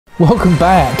Welcome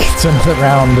back to another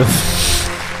round of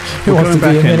Who Wants to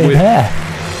Be a Millionaire?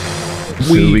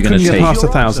 We couldn't get past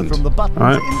 1,000.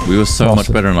 Right? We were so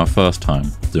much better in our first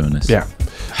time doing this. Yeah.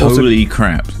 Holy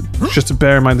crap. Just to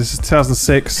bear in mind, this is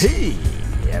 2006. Hey,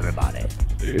 everybody.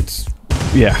 It's,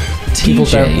 yeah. People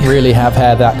don't really have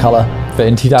hair that colour, but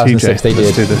in 2006 they did.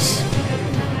 Let's do this.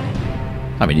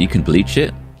 I mean, you can bleach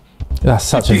it. That's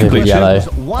such a vivid yellow.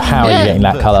 How are you getting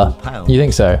that colour? You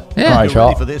think so? Yeah. Right,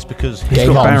 shot. He's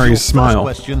got Barry's smile.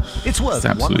 It's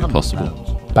absolutely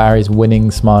possible. Barry's winning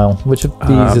smile. Which of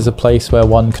these is a place where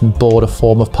one can board a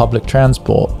form of public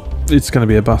transport? It's going to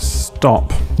be a bus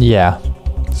stop. Yeah.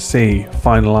 C.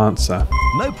 Final answer.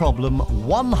 No problem.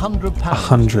 £100.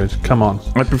 100. Come on.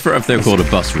 I prefer if they're called a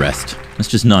bus rest. It's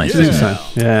just nice. So,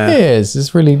 yeah. It is.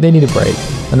 It's really, they need a break.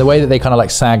 And the way that they kind of like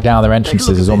sag down their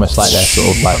entrances is almost like they're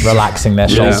sort of like relaxing their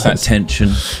shoulders. That tension.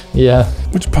 Yeah.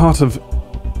 Which part of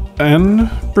an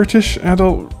British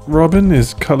adult robin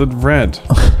is coloured red?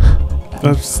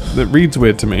 That reads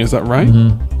weird to me. Is that right?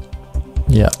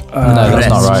 Mm-hmm. Yeah. No, that's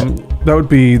not right. That would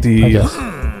be the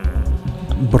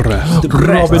breast.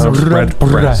 Robin's red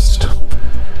breast.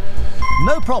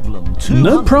 No problem.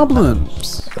 No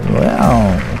problems.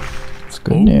 Wow. It's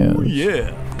good news.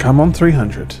 Yeah. Come on,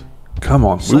 300. Come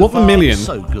on. So We want the far, million.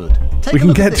 So good. Take We a can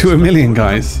look at get to this. a million,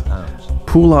 guys. £100.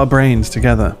 Pool our brains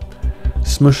together.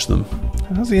 Smush them.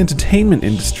 How's the entertainment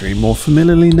industry more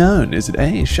familiarly known? Is it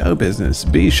A, show business,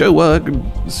 B, show work,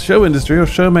 show industry, or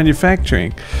show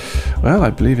manufacturing? Well, I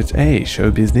believe it's A,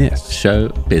 show business. Show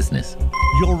business.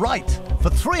 You're right. For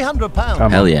 £300. Come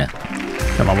on. Hell yeah.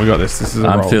 Come on, we got this. This is a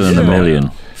I'm roll. feeling a million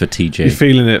for TJ. You're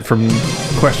feeling it from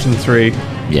question 3.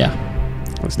 Yeah.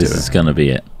 Let's do This it. is going to be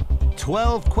it.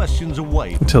 12 questions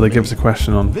away. Until they give us a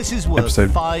question on This is worth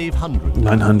episode 500.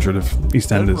 900 of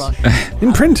EastEnders. rush.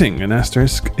 In printing, an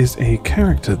asterisk is a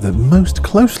character that most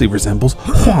closely resembles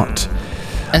what?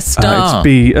 A star. It's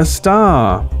B, a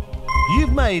star.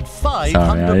 You've made £500.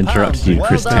 Sorry, I interrupted you, well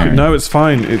Chris done. Terry. No, it's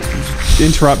fine.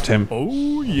 Interrupt him.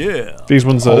 Oh, yeah. These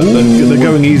ones are they're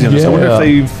going easy on us. I wonder if yeah.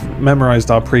 they've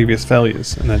memorized our previous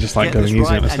failures and they're just like Get going this easy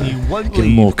right on us and now. you won't Give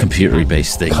leave more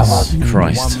computer-based things. Come on.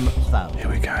 Christ. 1,000. Here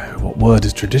we go. What word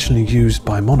is traditionally used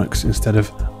by monarchs instead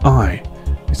of I?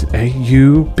 Is it A,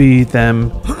 you, B,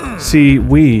 them, C,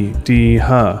 we, D,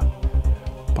 her?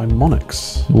 By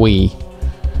monarchs. We.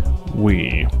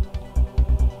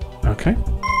 Okay.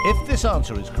 If this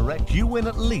answer is correct, you win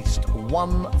at least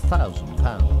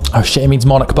 £1,000. Oh shit, it means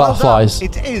monarch butterflies.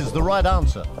 It is the right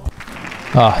answer.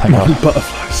 Oh, thank God.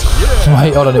 Butterflies.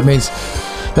 Wait, hold on, it means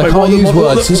they Wait, can't use what-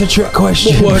 words. It's a trick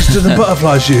question. What words do the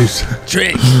butterflies use?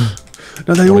 Trick.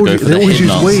 No, they Gotta always go for the use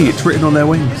hidden we. answer. It's written on their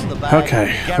wings.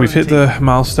 Okay, we've hit the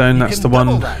milestone. That's the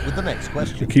one. With the next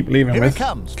question. Keep leaving Here with. it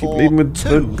comes Keep for leaving with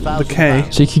the K.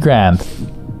 £2,000. Cheeky grand.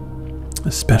 A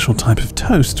special type of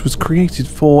toast was created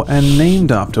for and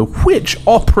named after which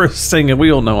opera singer?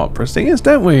 We all know opera singers,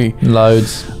 don't we?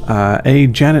 Loads. A.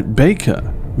 Janet Baker.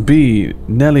 B.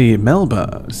 Nellie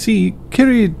Melba. C.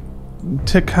 Kiri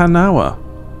Tekanawa.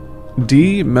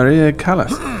 D. Maria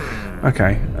Callas.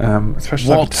 Okay,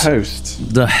 special type of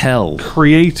toast. The hell?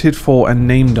 Created for and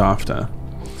named after.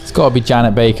 It's got to be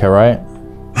Janet Baker, right?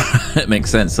 It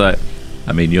makes sense. I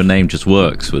mean, your name just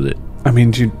works with it. I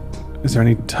mean, is there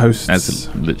any toasts? That's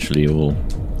literally all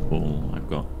I've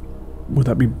got. Would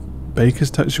that be Baker's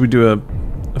toast? Should we do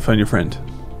a phone your friend?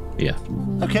 Yeah.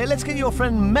 Okay, let's get your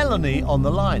friend Melanie on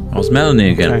the line. I was Melanie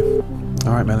again. Okay.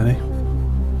 All right, Melanie.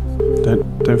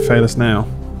 Don't fail us now.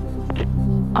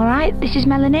 All right, this is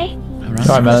Melanie. All right.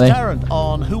 Sorry, Melanie. Tarrant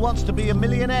on Who Wants to Be a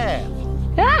Millionaire?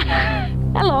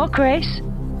 Hello, Chris.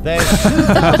 There's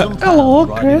 £2,000 Hello,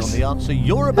 riding Chris. on the answer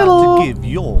you're about to give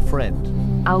your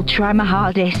friend. I'll try my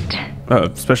hardest.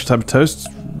 Special type of toast.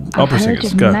 I've Opera heard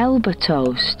singers. of Go. Melba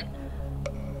toast,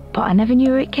 but I never knew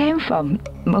where it came from.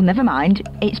 Well, never mind.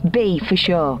 It's B for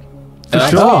sure. For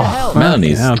sure. Oh,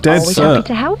 Melanie's. How dead Always happy sir.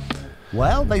 to help.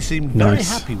 Well, they seem very Nice.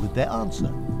 happy with their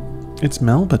answer. It's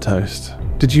Melba toast.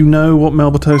 Did you know what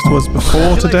Melba toast was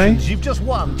before today? Congratulations, you've just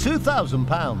won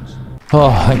 £2,000. Oh,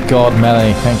 thank God,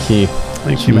 Melanie. Thank you.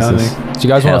 Thank you, Melanie. Do you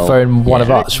guys want Hell. to phone one of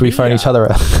us? Should we phone each other?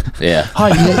 Yeah. Hi,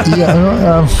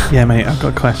 Yeah, mate, I've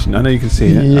got a question. I know you can see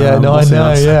it. yeah, no, I what's the know,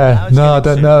 answer? yeah. No, I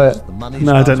don't know it.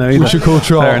 No, I don't know either. We should call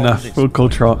Trot. Fair enough. We'll call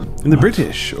Trot. In the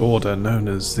British order known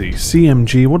as the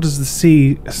CMG, what does the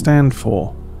C stand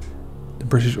for? The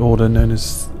British order known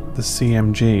as the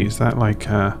CMG. Is that like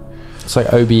It's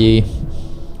like OBE,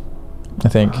 I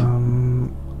think.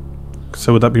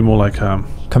 so would that be more like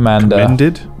Commander.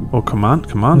 commended or commander?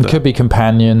 It could be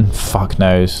companion. Fuck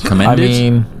knows. Commended? I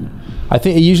mean, I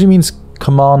think it usually means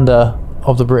commander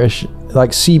of the British.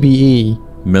 Like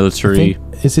CBE military.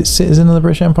 Is it citizen of the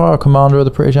British Empire or commander of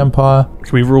the British Empire?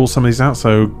 Can we rule some of these out?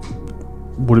 So,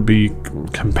 would it be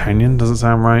companion? Doesn't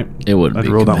sound right. It wouldn't I'd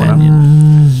be rule that one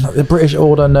companion. The British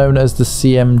Order known as the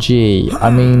CMG. I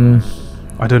mean,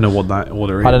 I don't know what that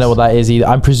order is. I don't know what that is either.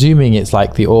 I'm presuming it's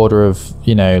like the order of,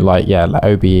 you know, like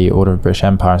OBE, Order of British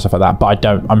Empire and stuff like that. But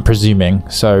I'm presuming.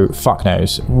 So fuck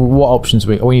knows. What options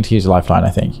we need to use a lifeline, I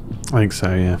think. I think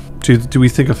so, yeah. Do we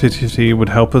think a 50-50 would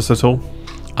help us at all?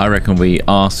 I reckon we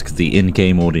ask the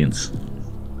in-game audience.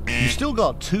 You still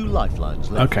got 2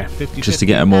 lifelines left. Okay. 50-50 Just to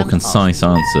get a more and concise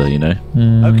answer, you know?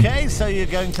 Okay, so you're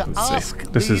going to ask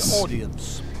This the is-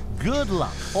 audience. Good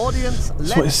luck, audience.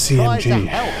 Let's what is try to CMG?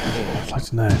 help here. I'd like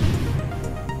to know.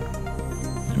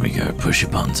 Here we go. Push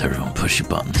your buttons, everyone. Push your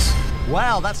buttons.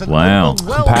 Wow, that's an Wow.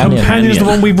 Companion. Companion's the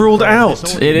one we ruled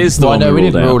out. It is the Well, one no, we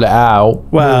ruled didn't out. rule it out.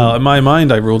 Well, in my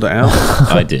mind, I ruled it out.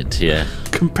 I did, yeah.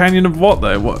 Companion of what,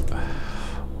 though? What?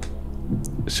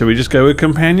 Should we just go with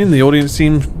companion? The audience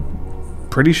seemed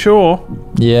pretty sure.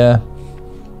 Yeah.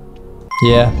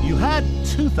 Yeah. You had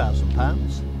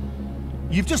 £2,000.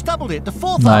 You've just doubled it to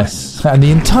 4,000. Nice. And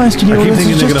the entire studio I keep audience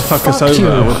thinking has they're going to just fuck us fucked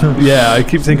over. you. Yeah, I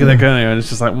keep thinking they're going to, and it's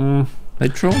just like, They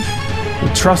troll.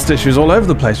 trust issues all over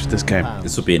the place with this game.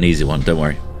 This will be an easy one, don't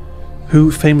worry.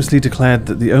 Who famously declared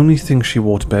that the only thing she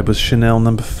wore to bed was Chanel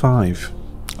No. 5?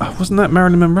 Oh, wasn't that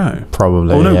Marilyn Monroe?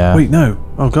 Probably, Oh, no, yeah. wait, no.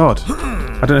 Oh, God.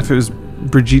 I don't know if it was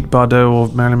Brigitte Bardot or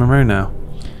Marilyn Monroe now.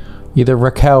 Either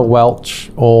Raquel Welch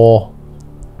or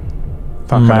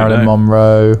Fuck, I don't Marilyn know.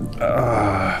 Monroe.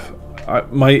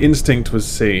 My instinct was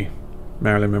C.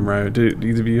 Marilyn Monroe. Do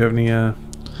either of you have any,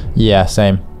 Yeah,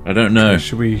 same. I don't know.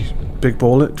 should we big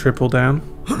ball it, triple down?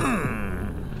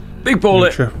 Big ball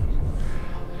it.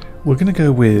 We're going to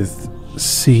go with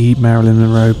C, Marilyn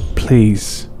Monroe,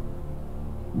 please.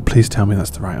 Please tell me that's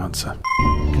the right answer.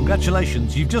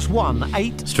 Congratulations, you've just won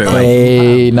 8. Straight away.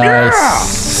 Hey,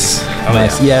 nice.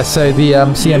 Nice. Yeah, so the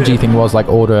CMG thing was like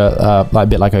order, like a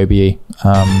bit like OBE.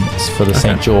 It's for the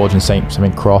St. George and St.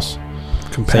 something cross.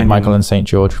 St. Michael and St.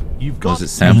 George. You've What got does it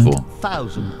stand for?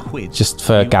 1,000 quid. Just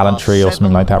for You gallantry are or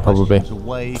something like that, 7 probably. questions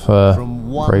away For from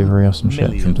 1 bravery or some shit.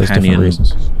 million. There's different Companion.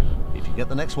 reasons. If you get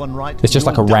the next one right, It's just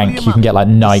you'll like a double rank. your You can get like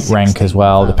money. knight rank as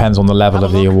well. 16,000. Depends on the level Have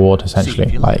of a the look. award, See if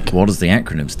essentially. you Like, What does the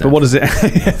acronym stand But what is it?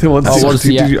 What is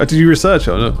the- did you research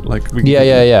on it? Like,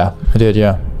 yeah. I did,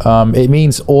 yeah. It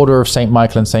means Order of St.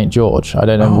 Michael and St. George. I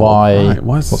don't know Oh, why. right.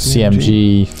 Why is What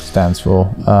CMG? CMG stands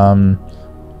for.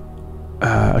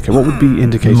 Okay, what would be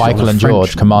indicated Michael on a and French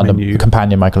George, commander, menu?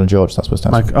 Companion Michael and George. That's what it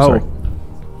stands for. Sorry.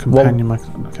 Companion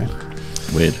Michael. Okay.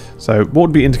 Weird. So, what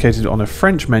would be indicated on a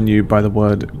French menu by the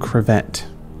word crevette?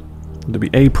 Would it be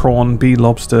A, prawn, B,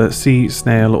 lobster, C,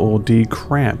 snail, or D,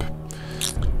 crab?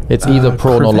 It's either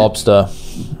prawn or crevette. lobster,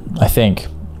 I think.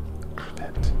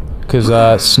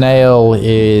 Because snail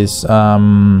is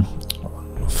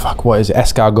what is it?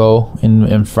 Escargot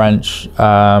in French.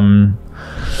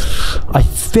 I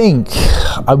think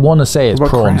I want to say it's What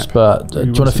about prawns, crab? but do you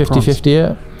You want to wanna say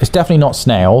 50-50 it? It's definitely not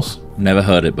snails. Never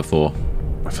heard it before.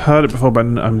 I've heard it before, but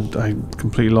I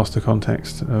completely lost the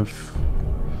context of...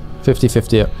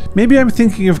 50-50 it. Maybe I'm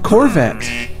thinking of Corvette.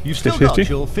 You've still got 50-50?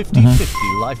 your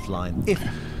 50-50 lifeline.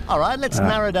 All right, let's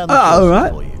narrow down the all choices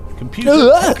right. for you.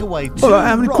 Computer, take away 2 all right,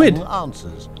 how many wrong quid?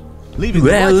 answers, leaving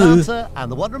the right answer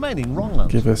and the one remaining wrong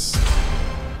answer. Give us...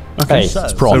 Hey, So,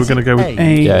 it's So prawns. we're going to go with A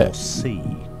A, Yeah. or C.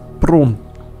 prawn.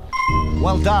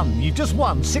 Well done. You've just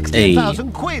won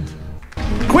 16,000 quid.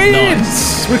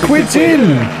 Quids! We're quids in!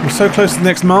 We're so close to the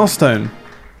next milestone.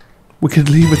 We could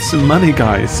leave with some money,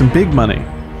 guys. Some big money.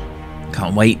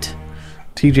 Can't wait.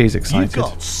 TJ's You've excited.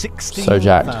 got 16. So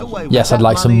jacked. Yes, I'd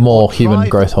like some more human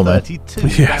growth hormone.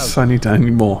 Yes, I need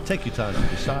more. Take your time and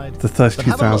decide. The But have a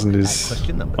 32,000 look is, at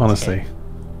question number honestly, 10.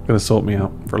 going to sort me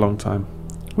out for a long time.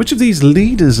 Which of these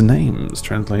leaders' names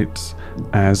translates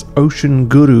as Ocean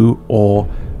Guru or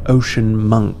Ocean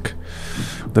Monk?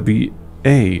 There'd be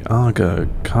A. Aga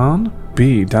Khan,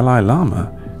 B. Dalai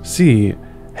Lama, C.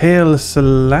 Haile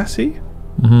Selassie,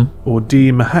 or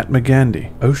D. Mahatma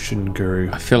Gandhi. Ocean Guru.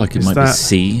 I feel like it Is might be that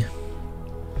C.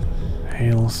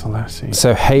 Haile Selassie.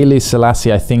 So Haile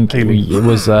Selassie, I think Haile. it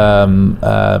was an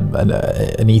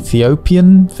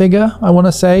Ethiopian figure, I want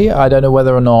to say. I don't know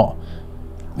whether or not...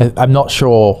 I'm not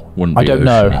sure. Wouldn't I be don't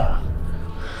Ocean. know.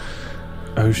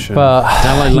 Ocean. But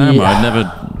Dalai Lama, yeah. I've never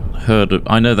heard of.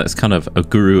 I know that's kind of a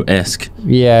guru-esque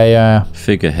Yeah.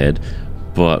 figurehead,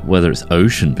 but whether it's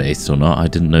ocean-based or not, I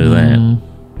didn't know that.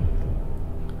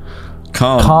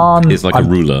 Khan is like a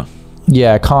ruler.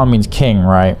 Yeah, Khan means king,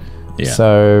 right? Yeah.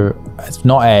 So it's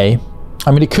not A.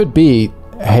 I mean, it could be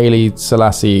Haile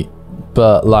Selassie,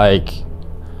 but like,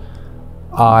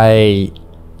 I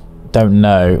don't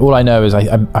know. All I know is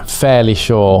I'm fairly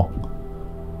sure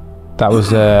that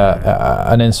was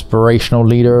an inspirational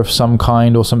leader of some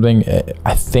kind or something.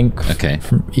 I think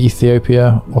from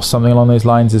Ethiopia or something along those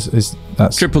lines. Is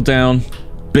that's triple down?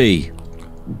 B.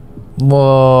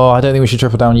 Well, I don't think we should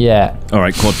triple down yet. All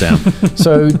right, quad down.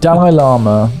 So Dalai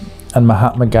Lama and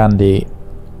Mahatma Gandhi.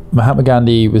 Mahatma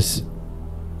Gandhi was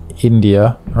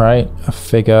India, right?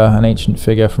 An ancient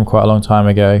figure from quite a long time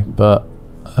ago, but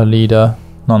a leader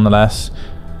nonetheless.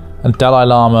 And Dalai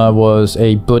Lama was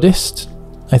a Buddhist,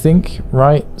 I think,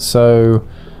 right? So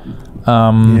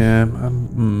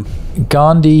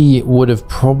Gandhi would have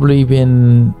probably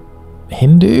been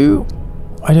Hindu.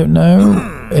 I don't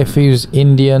know if he was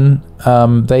Indian.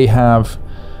 They have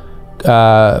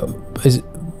is it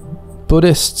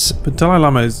Buddhists. But Dalai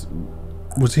Lama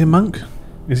was he a monk?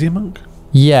 Is he a monk?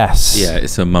 Yes. Yeah,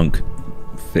 it's a monk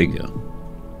figure.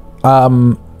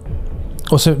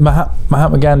 Also,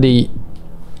 Mahatma Gandhi,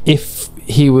 if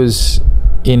he was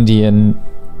Indian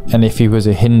and if he was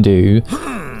a Hindu,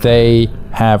 they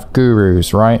have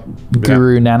gurus, right?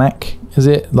 Guru Nanak, is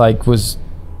it? Like, was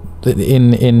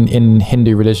in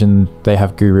Hindu religion they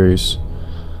have gurus.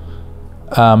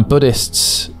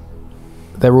 Buddhists,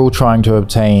 they're all trying to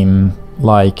obtain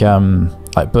like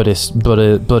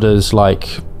Buddha's like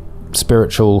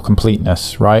spiritual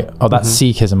completeness, right? Oh, that's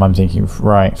Sikhism I'm thinking of.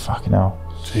 Right, fucking hell.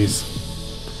 Jeez.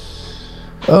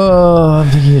 Oh, I'm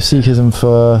thinking of Sikhism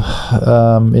for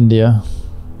India.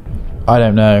 I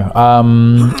don't know.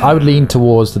 I would lean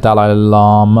towards the Dalai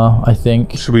Lama, I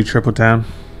think. Should we triple down?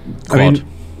 Quad. I mean,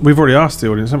 we've already asked the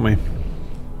audience, haven't we?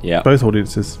 Yeah. Both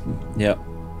audiences. Yeah.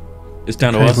 It's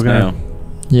down to Okay, us we're gonna- now.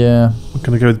 Yeah. We're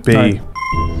going to go with B. Right.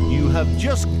 You have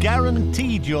just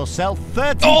guaranteed yourself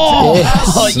 30.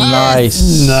 Yes,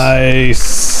 nice.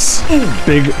 Nice.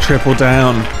 Big triple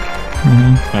down.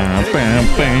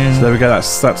 So there we go.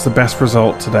 That's the best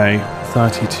result today.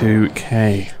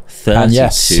 32k. And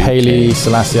yes, Haile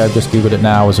Selassie, I've just googled it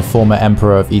now, was a former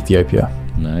emperor of Ethiopia.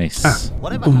 Nice.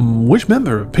 Which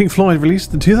member of Pink Floyd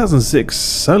released the 2006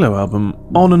 solo album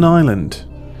On an Island?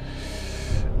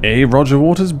 A. Roger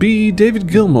Waters, B. David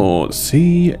Gilmour,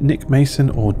 C. Nick Mason,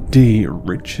 or D.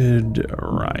 Richard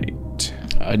Wright?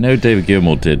 I know David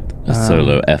Gilmour did a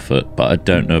solo effort, but I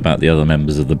don't know about the other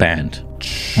members of the band.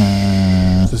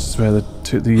 This is where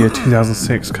the year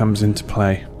 2006 comes into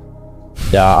play.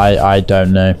 Yeah, I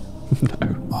don't know.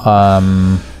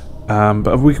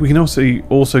 But we can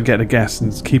also get a guess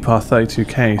and keep our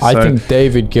 32k. So I think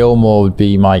David Gilmour would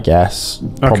be my guess,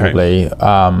 probably.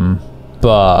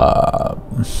 But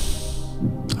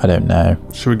I don't know.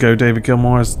 should we go David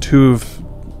Gilmour as 2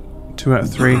 out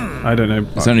of 3? I don't know.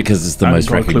 It's only because it's the I most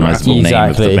haven't got a clue. recognisable name of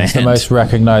Exactly, the it's the band. most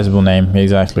recognisable name.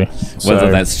 Exactly. Whether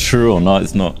that's true or not,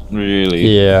 it's not really.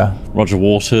 Yeah, Roger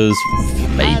Waters,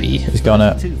 maybe. he's gone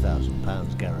it.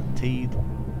 £2,000 guaranteed.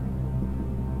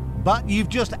 But you've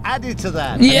just added to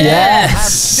that.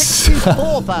 Yes! You have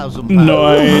 £64,000.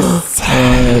 Nice.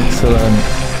 Excellent.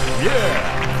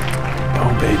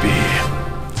 Oh, baby.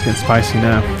 It's getting spicy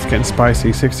now. It's getting spicy.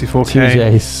 64k.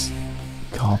 TJ's.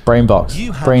 God, brain box.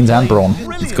 You have Brains and brawn.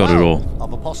 played He's got it all. well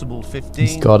of a possible 15,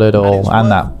 He's got it all. it's And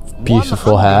worth that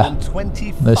beautiful hair.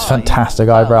 Those fantastic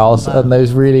 £125,000. eyebrows and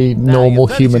those really Now normal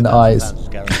you're human eyes.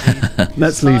 £32,000 guaranteed.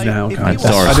 Let's leave now, If guys. you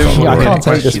Sorry, want- Scott. don't I wanna hear can't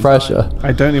the take this question. pressure.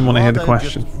 I don't even want to hear the Rather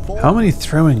question. just 4. How many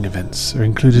throwing events are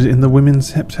included in the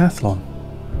women's heptathlon?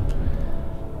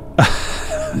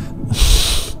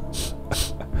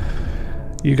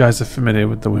 You guys are familiar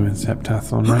with the women's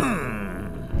heptathlon,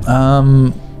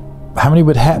 right? How many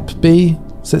would Hep be?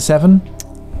 Is it 7?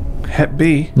 Hep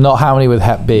B. Not how many would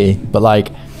Hep be, but like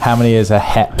how many is a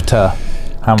hepta?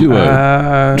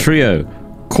 Duo, trio,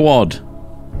 quad,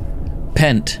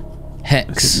 pent,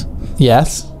 hex,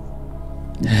 Yes.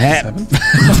 hep.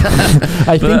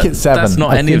 I think it's 7. That's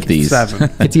not I any think of these. 7.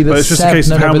 It's either But it's just a 7.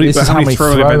 case of no, how but many, this is how many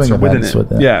throwing events are within it.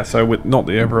 with it. Yeah, so with not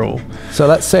the overall. So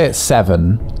let's say it's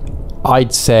 7.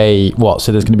 I'd say what?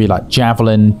 So there's going to be like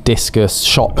javelin, discus,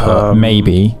 shot put,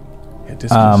 maybe, Yeah,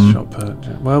 discus, shot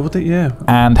put. Well, would it? Yeah.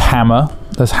 and hammer.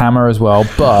 There's hammer as well,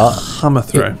 but Hammer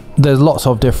throw. there's lots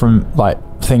of different like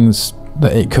things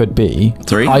that it could be.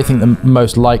 3? I think the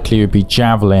most likely would be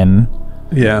javelin.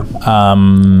 Yeah.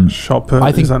 Shot put.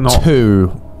 I think is that not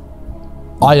 2.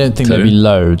 I don't think there'd 2? be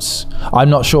loads. I'm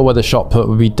not sure whether shot put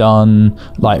would be done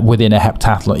like within a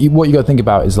heptathlon. What you got to think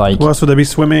about is like, What else would there be?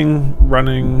 Swimming,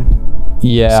 running,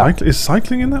 yeah, Is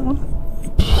cycling in that one?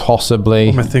 possibly.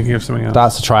 Or am I thinking of something else?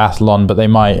 That's a triathlon, but they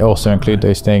might also include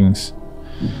those things.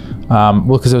 Well,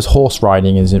 because there's horse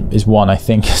riding is one, I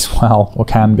think, as well, or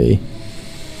can be.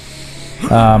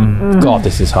 God,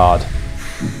 this is hard.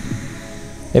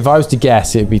 If I was to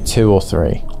guess, it'd be 2 or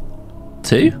 3.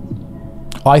 2?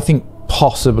 I think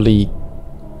possibly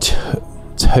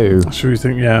 2. Should we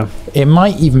think? Yeah. It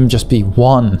might even just be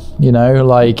 1. You know,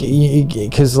 like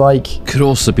because like Could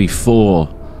also be 4.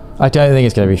 I don't think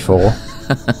it's going to be 4.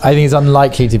 I think it's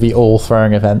unlikely to be all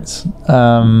throwing events.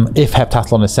 If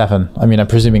heptathlon is 7, I mean, I'm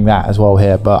presuming that as well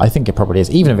here, but I think it probably is.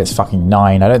 Even if it's fucking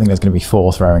 9, I don't think there's going to be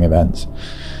 4 throwing events.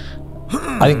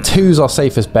 I think 2's our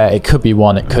safest bet. It could be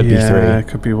 1. It could be 3. Yeah, it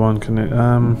could be 1, couldn't it?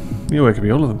 Yeah, it could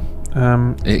be all of them.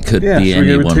 It could yeah, be should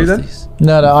we any go with one 2 of then? these.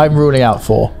 No, I'm ruling out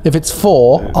 4. If it's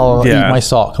 4, I'll eat my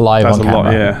sock live That's on a camera.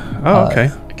 lot, yeah. Oh,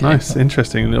 okay. Nice,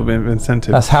 interesting. A little bit of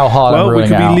incentive. That's how hard I'm we ruling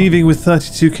could out. be leaving with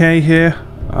 32k here.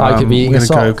 I could be eating We're a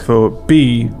going to sock. go for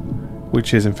B,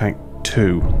 which is in fact 2.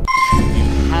 You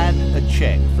had a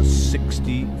cheque for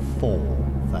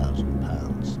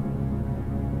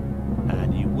 £64,000.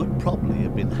 And you would probably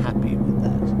have been happy with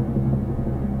that.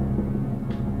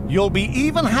 You'll be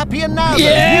even happier now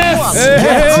Yes!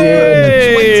 that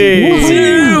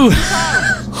you've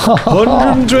won.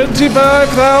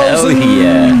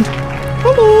 125,000.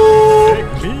 Oh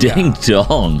yeah. Ding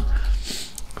dong.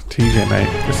 TJ, mate,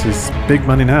 this is big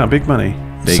money now. Big money.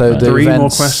 Big So man. the 3 more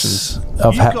events questions.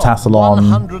 of You've got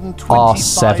heptathlon are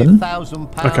 7,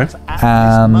 £125,000 Okay. at this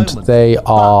and moment. they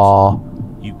are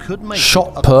You could make shot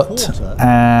it a put quarter.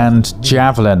 and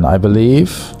javelin, I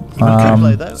believe.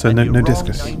 Play though, So and no, you're no wrong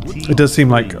discus. 19. It does seem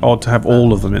like odd to have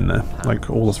all of them in there, like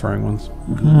all the throwing ones.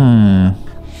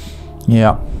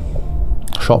 Yeah.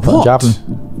 Shot put and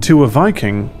javelin. To a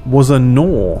Viking was a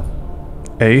Nor?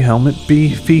 A, helmet,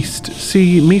 B, feast,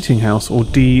 C, meeting house, or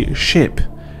D, ship?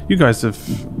 You guys have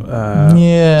seen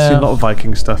a lot of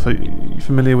Viking stuff. Are you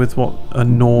familiar with what a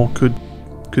Nor could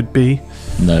be?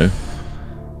 No,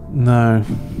 No.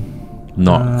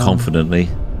 not confidently.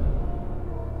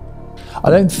 I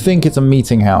don't think it's a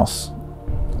meeting house.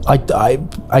 I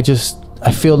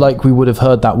feel like we would have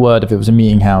heard that word if it was a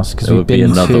meeting house because There we've would be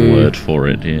been another to, word for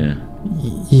it, yeah.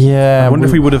 Yeah. I wonder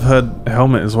if we would have heard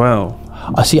helmet as well.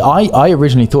 See, I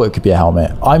originally thought it could be a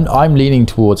helmet. I'm leaning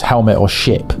towards helmet or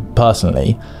ship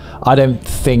personally. I don't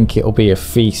think it'll be a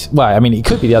feast. Well, I mean, it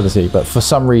could be the other two, but for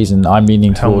some reason, I'm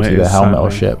leaning towards Helmet either is helmet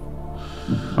or certainly-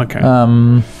 ship.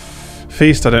 Okay.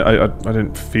 Feast, I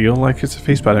don't feel like it's a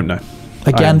feast, but I don't know.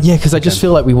 Again, yeah, because I just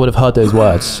feel like we would have heard those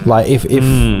words. Like if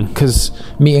because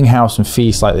meeting house and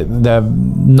feast, like they're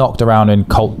knocked around in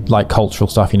cultural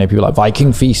stuff. You know, people like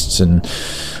Viking feasts and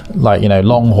like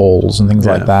long hauls and things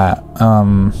like that.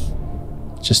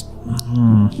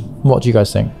 What do you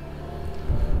guys think?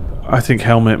 I think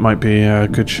helmet might be a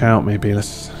good shout. Maybe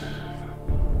let's.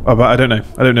 Oh, but I don't know.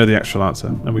 I don't know the actual answer,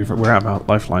 and we're out of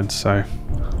lifelines. So,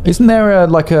 Isn't there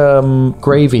a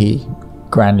gravy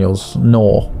granules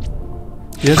Nor?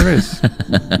 yeah, there is.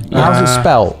 How's it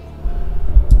spelled?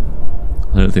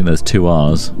 I don't think there's 2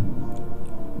 R's.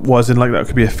 Was in like that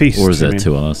could be a feast. Or is you there mean?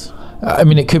 2 R's? I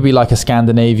mean, it could be like a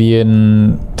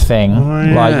Scandinavian thing,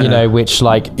 yeah. which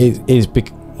is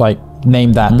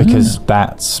named that because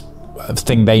that's a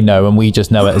thing they know, and we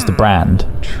just know it as the brand.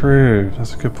 True.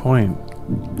 That's a good point.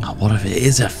 Oh, what if it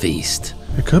is a feast?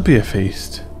 It could be a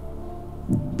feast.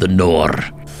 The Nor.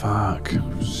 Fuck.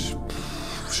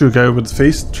 Should we go with the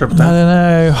feast? Triple I down. don't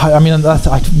know. I mean, I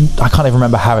can't even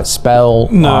remember how it's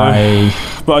spelled. No.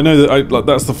 But I know that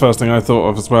that's the first thing I thought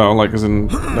of as well. Like, as in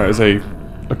that is a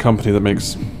company that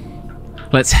makes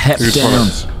Let's hep food down.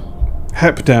 products.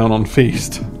 Hep down on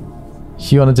feast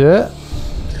You want to do it?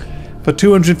 for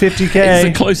 250k. It's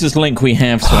the closest link we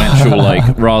have to actual,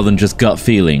 rather than just gut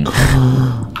feeling.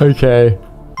 Okay.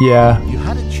 Yeah. You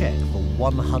had a cheque for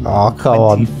on.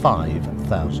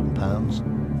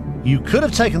 £125,000. You could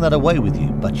have taken that away with you,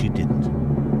 but you didn't.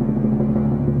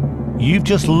 You've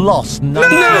just lost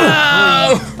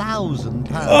 £93,000.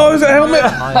 Oh, is it a helmet?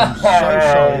 I am so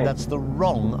sorry, that's the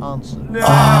wrong answer.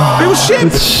 It was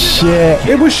ship. Shit.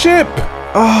 It was ship.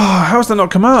 Oh, how's that not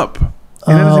come up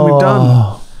in anything we've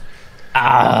done?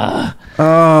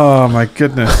 Oh my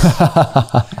goodness.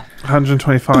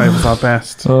 125 was our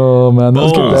best. Oh man, that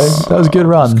was good. Though. That was a good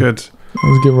run. Good. That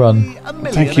was a good run.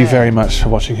 Thank you very much for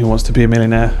watching Who Wants to Be a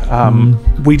Millionaire.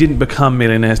 We didn't become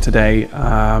millionaires today.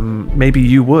 Maybe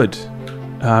you would.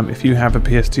 If you have a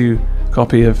PS2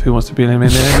 copy of Who Wants to Be a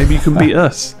Millionaire, maybe you can beat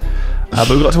us. But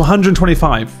we got to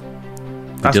 125.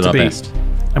 That's did to our beat. best.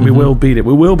 And we will beat it.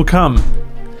 We will become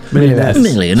millionaires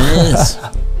Millionaires.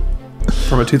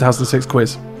 from a 2006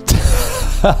 quiz.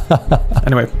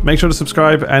 Anyway, make sure to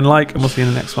subscribe and like, and we'll see you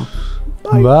in the next one.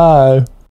 Bye.